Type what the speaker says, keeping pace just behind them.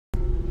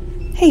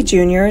Hey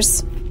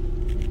juniors!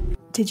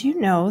 Did you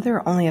know there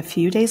are only a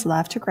few days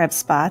left to grab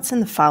spots in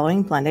the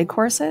following blended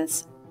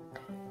courses?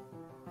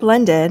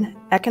 Blended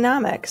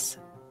Economics,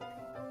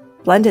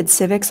 Blended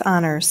Civics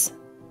Honors.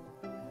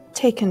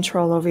 Take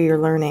control over your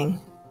learning.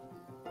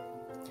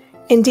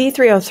 In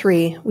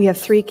D303, we have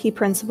 3 key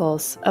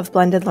principles of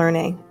blended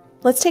learning.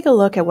 Let's take a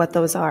look at what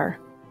those are.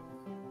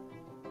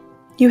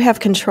 You have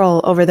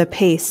control over the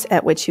pace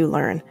at which you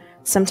learn.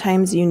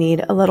 Sometimes you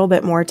need a little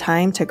bit more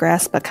time to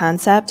grasp a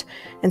concept,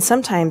 and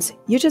sometimes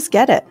you just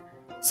get it,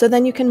 so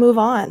then you can move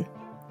on.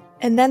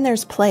 And then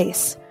there's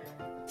place.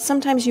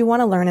 Sometimes you want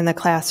to learn in the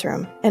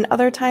classroom, and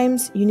other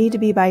times you need to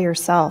be by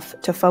yourself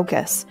to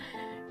focus.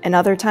 And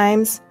other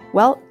times,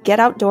 well, get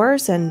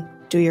outdoors and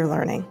do your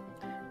learning.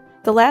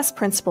 The last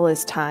principle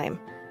is time.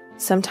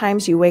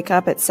 Sometimes you wake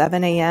up at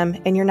 7 a.m.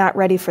 and you're not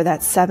ready for that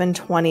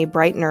 7:20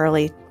 bright and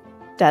early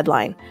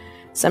deadline.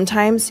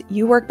 Sometimes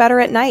you work better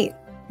at night.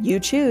 You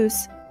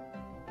choose.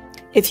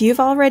 If you've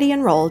already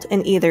enrolled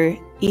in either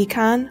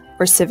Econ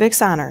or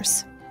Civics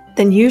Honors,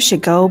 then you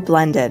should go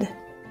blended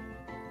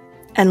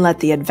and let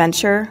the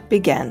adventure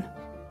begin.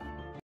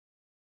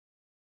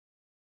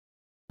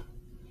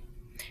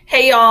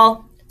 Hey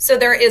y'all, so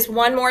there is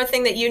one more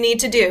thing that you need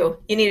to do.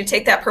 You need to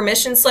take that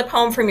permission slip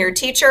home from your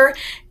teacher,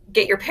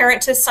 get your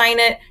parent to sign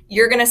it,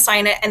 you're going to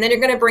sign it, and then you're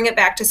going to bring it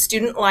back to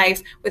Student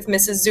Life with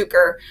Mrs.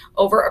 Zucker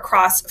over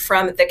across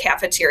from the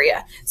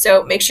cafeteria.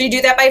 So make sure you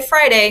do that by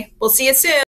Friday. We'll see you soon.